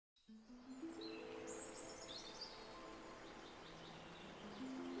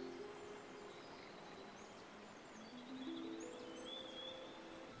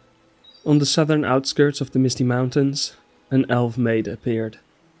On the southern outskirts of the Misty Mountains, an elf maid appeared.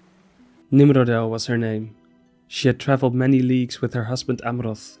 Nimrodel was her name. She had travelled many leagues with her husband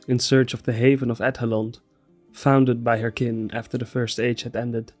Amroth in search of the haven of Adhelond, founded by her kin after the First Age had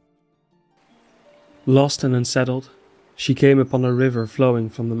ended. Lost and unsettled, she came upon a river flowing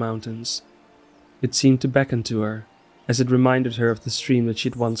from the mountains. It seemed to beckon to her, as it reminded her of the stream that she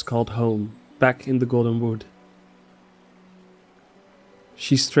had once called home, back in the Golden Wood.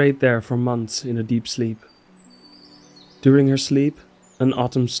 She strayed there for months in a deep sleep. During her sleep, an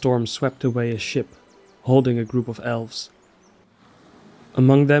autumn storm swept away a ship, holding a group of elves.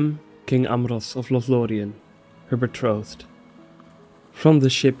 Among them, King Amroth of Lothlorien, her betrothed. From the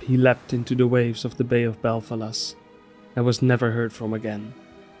ship he leapt into the waves of the Bay of Belfalas, and was never heard from again.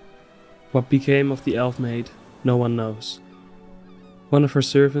 What became of the elf maid, no one knows. One of her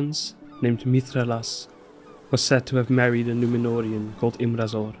servants, named Mithralas, was said to have married a Númenórean called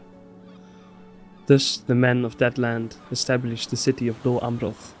Imrazor. Thus the men of that land established the city of Dol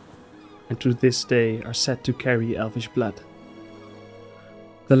Amroth, and to this day are said to carry elvish blood.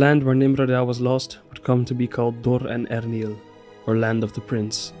 The land where Nimrodel was lost would come to be called Dor-en-Ernil, or Land of the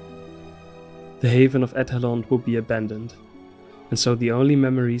Prince. The haven of Adhelond would be abandoned, and so the only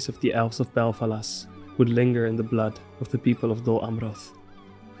memories of the elves of Belfalas would linger in the blood of the people of Dol Amroth,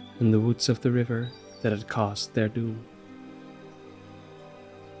 in the woods of the river that had caused their doom.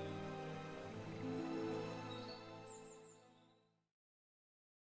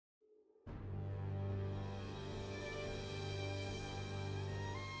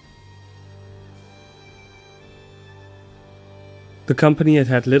 The company had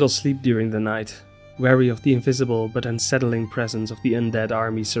had little sleep during the night, wary of the invisible but unsettling presence of the undead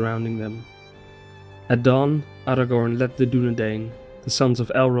army surrounding them. At dawn, Aragorn led the Dúnedain, the sons of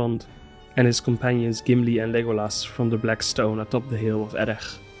Elrond, and his companions Gimli and Legolas from the Black Stone atop the hill of Erech.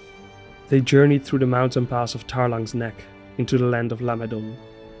 They journeyed through the mountain pass of Tarlang's Neck into the land of Lamedon.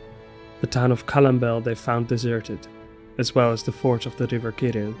 The town of Calambel they found deserted, as well as the fords of the river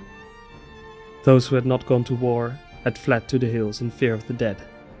Kiril. Those who had not gone to war had fled to the hills in fear of the dead.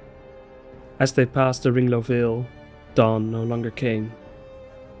 As they passed the Ringló Vale, dawn no longer came.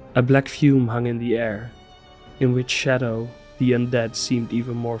 A black fume hung in the air, in which shadow the undead seemed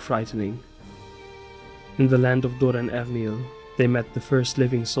even more frightening. In the land of Dor-en-Ernil, they met the first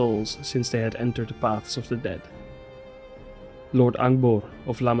living souls since they had entered the paths of the dead. Lord Angbor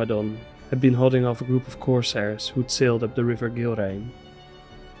of Lamedon had been holding off a group of corsairs who'd sailed up the river Gilrain.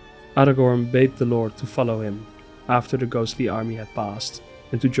 Aragorn bade the Lord to follow him after the ghostly army had passed,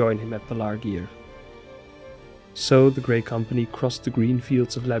 and to join him at Pelargir. So the Grey Company crossed the green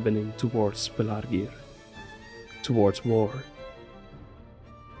fields of Lebennin towards Pelargir, towards war.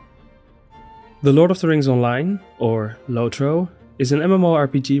 The Lord of the Rings Online, or LOTRO, is an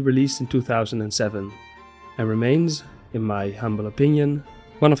MMORPG released in 2007, and remains, in my humble opinion,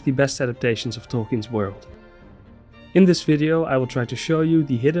 one of the best adaptations of Tolkien's world. In this video I will try to show you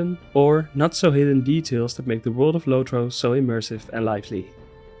the hidden, or not so hidden details that make the world of LOTRO so immersive and lively.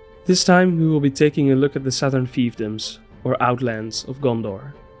 This time we will be taking a look at the southern fiefdoms, or Outlands of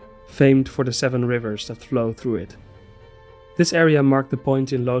Gondor, famed for the 7 rivers that flow through it. This area marked the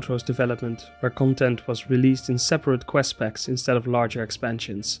point in LOTRO's development where content was released in separate quest packs instead of larger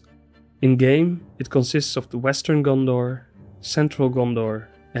expansions. In-game, it consists of the Western Gondor, Central Gondor,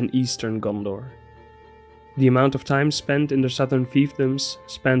 and Eastern Gondor. The amount of time spent in the southern fiefdoms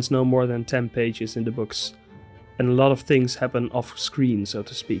spans no more than 10 pages in the books, and a lot of things happen off-screen, so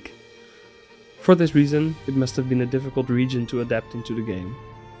to speak. For this reason, it must have been a difficult region to adapt into the game.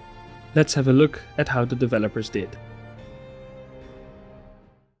 Let's have a look at how the developers did.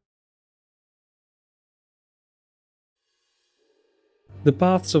 The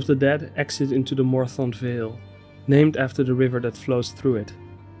Paths of the Dead exit into the Morthond Vale, named after the river that flows through it.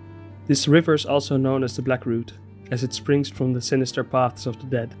 This river is also known as the Blackroot, as it springs from the sinister Paths of the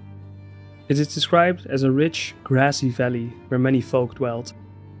Dead. It is described as a rich, grassy valley where many folk dwelt.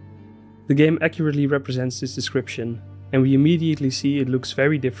 The game accurately represents this description, and we immediately see it looks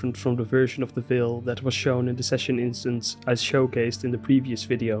very different from the version of the Vale that was shown in the session instance I showcased in the previous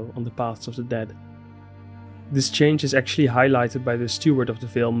video on the Paths of the Dead. This change is actually highlighted by the steward of the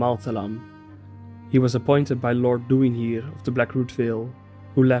Vale, Malthalam. He was appointed by Lord Dor-en-Ernil of the Blackroot Vale,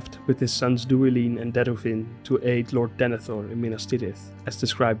 who left with his sons Duilin and Deruvin to aid Lord Denethor in Minas Tirith, as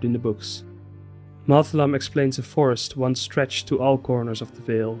described in the books. Malthalam explains a forest once stretched to all corners of the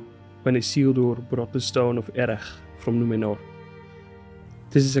Vale, when Isildur brought the Stone of Erech from Númenor.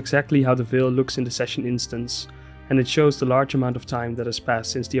 This is exactly how the Vale looks in the session instance, and it shows the large amount of time that has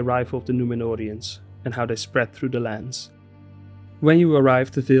passed since the arrival of the Númenóreans, and how they spread through the lands. When you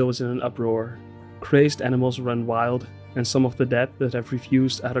arrive, the Vale is in an uproar. Crazed animals run wild, and some of the dead that have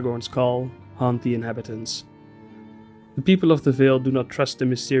refused Aragorn's call haunt the inhabitants. The people of the Vale do not trust the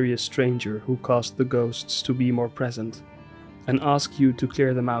mysterious stranger who caused the ghosts to be more present, and ask you to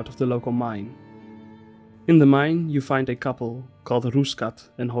clear them out of the local mine. In the mine, you find a couple called Ruskat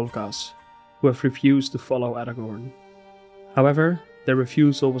and Holkas, who have refused to follow Aragorn. However, their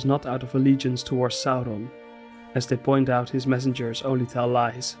refusal was not out of allegiance towards Sauron, as they point out his messengers only tell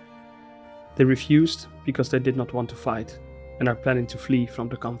lies. They refused because they did not want to fight, and are planning to flee from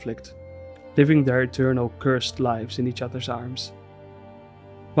the conflict, living their eternal cursed lives in each other's arms.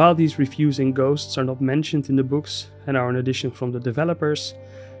 While these refusing ghosts are not mentioned in the books and are an addition from the developers,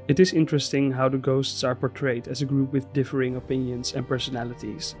 it is interesting how the ghosts are portrayed as a group with differing opinions and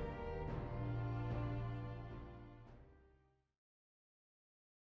personalities.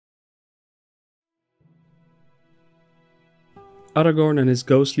 Aragorn and his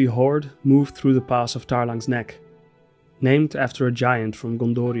ghostly horde move through the pass of Tarlang's Neck, named after a giant from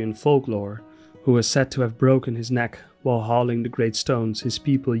Gondorian folklore who is said to have broken his neck while hauling the great stones his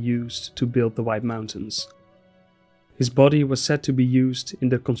people used to build the White Mountains. His body was said to be used in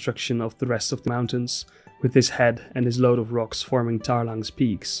the construction of the rest of the mountains, with his head and his load of rocks forming Tarlang's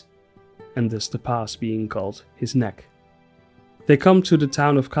peaks, and thus the pass being called his neck. They come to the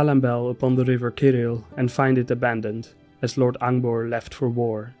town of Calambel upon the river Kiril and find it abandoned, as Lord Angbor left for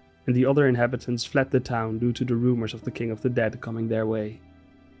war, and the other inhabitants fled the town due to the rumors of the King of the Dead coming their way.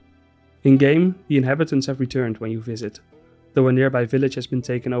 In-game, the inhabitants have returned when you visit, though a nearby village has been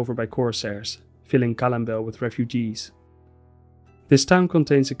taken over by corsairs, filling Calambel with refugees. This town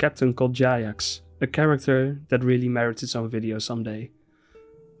contains a captain called Jayax, a character that really merits its own video someday,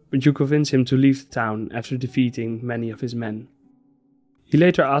 but you convince him to leave the town after defeating many of his men. He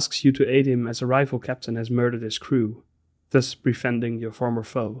later asks you to aid him as a rival captain has murdered his crew, thus befriending your former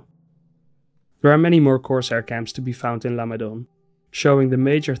foe. There are many more Corsair camps to be found in Lamedon, showing the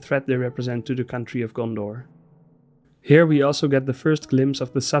major threat they represent to the country of Gondor. Here we also get the first glimpse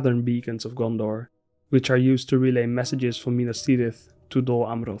of the southern beacons of Gondor, which are used to relay messages from Minas Tirith to Dol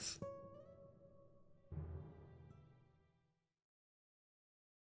Amroth.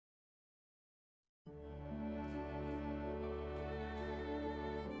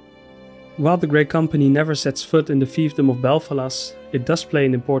 While the Grey Company never sets foot in the fiefdom of Belfalas, it does play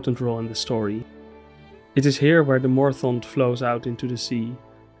an important role in the story. It is here where the Morthond flows out into the sea,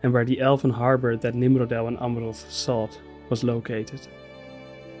 and where the elven harbour that Nimrodel and Amroth sought was located.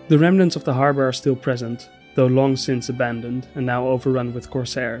 The remnants of the harbour are still present, though long since abandoned and now overrun with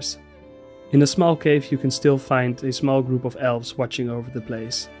corsairs. In a small cave you can still find a small group of elves watching over the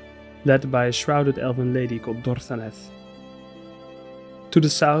place, led by a shrouded elven lady called Dorthaneth. To the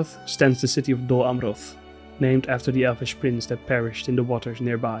south stands the city of Dol Amroth, named after the elvish prince that perished in the waters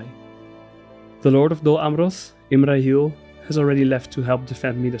nearby. The lord of Dol Amroth, Imrahil, has already left to help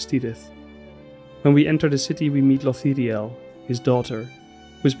defend Minas Tirith. When we enter the city we meet Lothiriel, his daughter,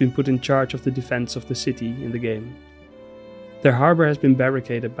 who has been put in charge of the defense of the city in the game. Their harbour has been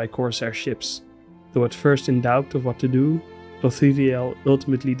barricaded by corsair ships, though at first in doubt of what to do, Lothiriel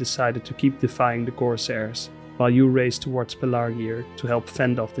ultimately decided to keep defying the corsairs, while you race towards Pelargir to help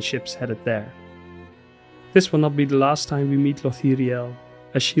fend off the ships headed there. This will not be the last time we meet Lothiriel,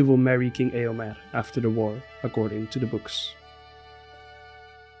 as she will marry King Eomer after the war, according to the books.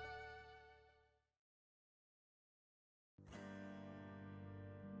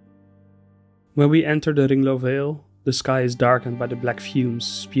 When we enter the Ringló Vale, the sky is darkened by the black fumes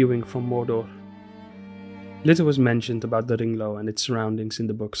spewing from Mordor. Little is mentioned about the Ringló and its surroundings in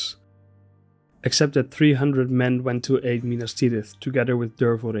the books, except that 300 men went to aid Minas Tirith together with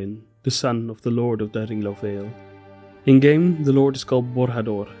Durvorin, the son of the Lord of the Ringló Vale. In-game, the Lord is called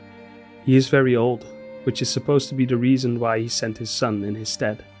Borhador. He is very old, which is supposed to be the reason why he sent his son in his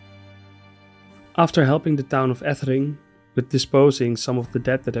stead. After helping the town of Ethring, with disposing some of the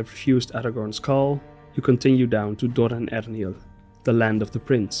dead that have refused Aragorn's call, you continue down to Dor-en-Ernil, the land of the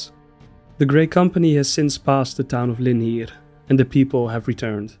prince. The Grey Company has since passed the town of Linhir, and the people have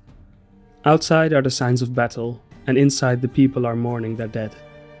returned. Outside are the signs of battle, and inside the people are mourning their dead.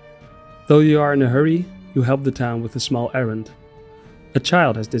 Though you are in a hurry, you help the town with a small errand. A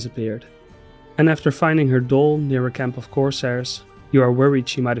child has disappeared, and after finding her doll near a camp of corsairs, you are worried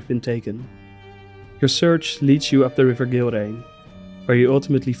she might have been taken. Your search leads you up the river Gilrain, where you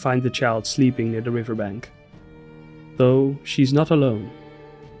ultimately find the child sleeping near the riverbank. Though she's not alone.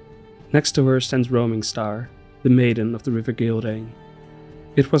 Next to her stands Roaming Star, the maiden of the river Gilrain.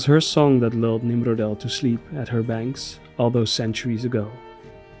 It was her song that lulled Nimrodel to sleep at her banks all those centuries ago.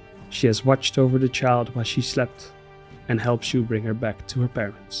 She has watched over the child while she slept, and helps you bring her back to her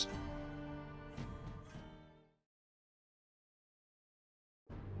parents.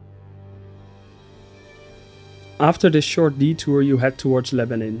 After this short detour, you head towards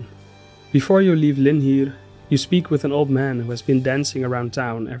Lebennin. Before you leave Linhir, you speak with an old man who has been dancing around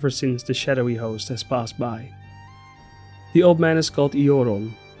town ever since the shadowy host has passed by. The old man is called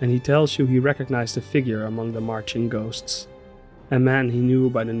Eoron, and he tells you he recognized a figure among the marching ghosts, a man he knew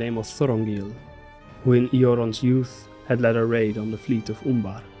by the name of Thorongil, who in Eoron's youth had led a raid on the fleet of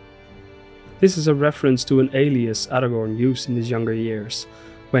Umbar. This is a reference to an alias Aragorn used in his younger years,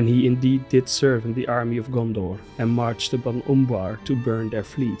 when he indeed did serve in the army of Gondor and marched upon Umbar to burn their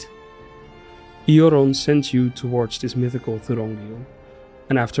fleet. Eoron sends you towards this mythical Thorongil,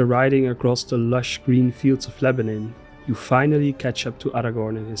 and after riding across the lush green fields of Lebennin, you finally catch up to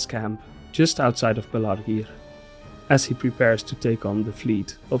Aragorn in his camp, just outside of Pelargir, as he prepares to take on the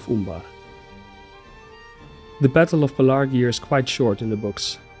fleet of Umbar. The Battle of Pelargir is quite short in the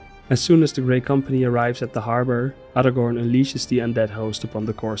books. As soon as the Grey Company arrives at the harbour, Aragorn unleashes the undead host upon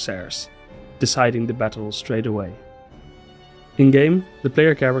the corsairs, deciding the battle straight away. In-game, the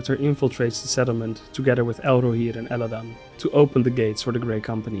player character infiltrates the settlement together with Elrohir and Elladan to open the gates for the Grey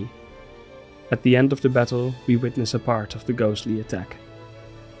Company. At the end of the battle, we witness a part of the ghostly attack.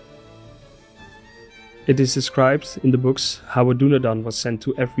 It is described in the books how a Dunedain was sent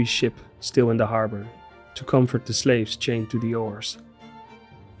to every ship still in the harbour, to comfort the slaves chained to the oars.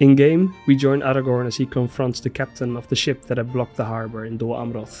 In-game, we join Aragorn as he confronts the captain of the ship that had blocked the harbour in Dol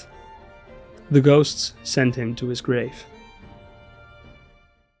Amroth. The ghosts send him to his grave.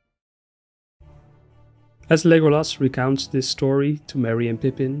 As Legolas recounts this story to Merry and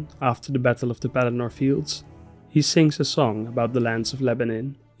Pippin after the Battle of the Pelennor Fields, he sings a song about the lands of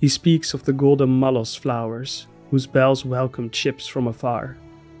Lebennin. He speaks of the golden mallows flowers, whose bells welcomed ships from afar,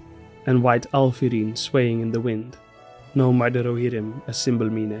 and white alfirin swaying in the wind, no Maiderohirim as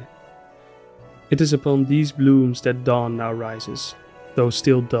Cymbalmine. It is upon these blooms that dawn now rises, though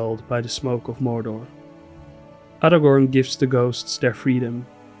still dulled by the smoke of Mordor. Aragorn gives the ghosts their freedom,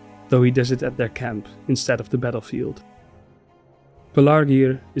 though he does it at their camp instead of the battlefield.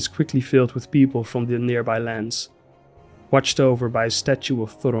 Pelargir is quickly filled with people from the nearby lands, watched over by a statue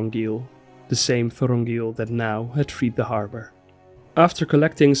of Thorongil, the same Thorongil that now had freed the harbour. After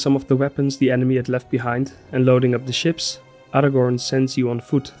collecting some of the weapons the enemy had left behind and loading up the ships, Aragorn sends you on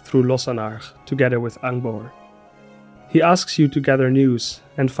foot through Lossanarch together with Angbor. He asks you to gather news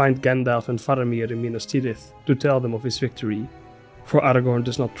and find Gandalf and Faramir in Minas Tirith to tell them of his victory, for Aragorn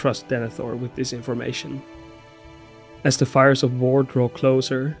does not trust Denethor with this information. As the fires of war draw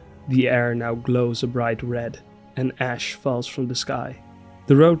closer, the air now glows a bright red, and ash falls from the sky.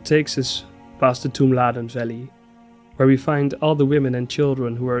 The road takes us past the Tumladen Valley, where we find all the women and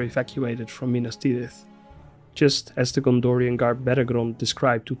children who were evacuated from Minas Tirith, just as the Gondorian guard Beregond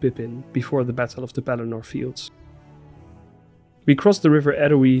described to Pippin before the Battle of the Pelennor Fields. We cross the river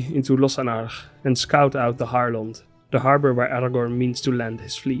Eruí into Lossanarch and scout out the Harlond, the harbour where Aragorn means to land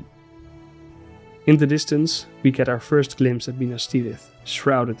his fleet. In the distance, we get our first glimpse at Minas Tirith,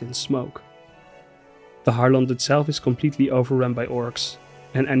 shrouded in smoke. The Harlond itself is completely overrun by orcs,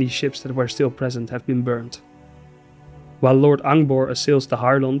 and any ships that were still present have been burnt. While Lord Angbor assails the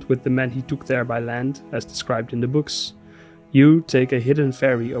Harlond with the men he took there by land, as described in the books, you take a hidden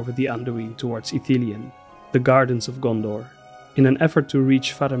ferry over the Anduin towards Ithilien, the Gardens of Gondor, in an effort to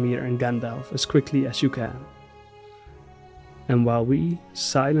reach Faramir and Gandalf as quickly as you can. And while we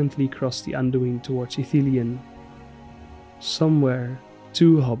silently cross the Anduin towards Ithilien, somewhere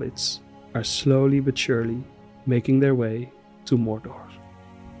 2 hobbits are slowly but surely making their way to Mordor.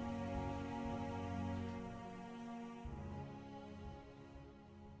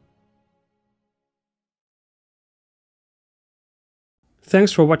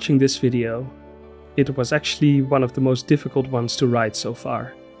 Thanks for watching this video. It was actually one of the most difficult ones to write so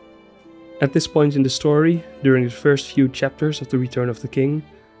far. At this point in the story, during the first few chapters of The Return of the King,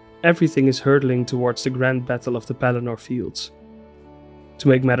 everything is hurtling towards the grand battle of the Pelennor Fields. To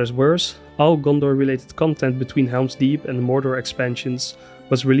make matters worse, all Gondor-related content between Helm's Deep and the Mordor expansions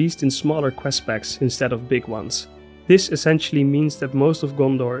was released in smaller quest packs instead of big ones. This essentially means that most of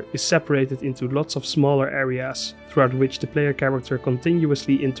Gondor is separated into lots of smaller areas, throughout which the player character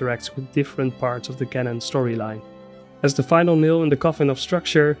continuously interacts with different parts of the canon storyline. As the final nail in the coffin of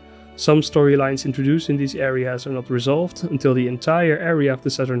structure, some storylines introduced in these areas are not resolved until the entire area of the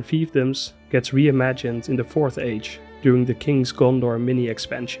Southern Fiefdoms gets reimagined in the 4th Age, during the King's Gondor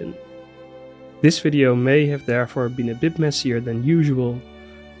mini-expansion. This video may have therefore been a bit messier than usual,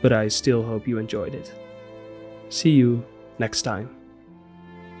 but I still hope you enjoyed it. See you next time.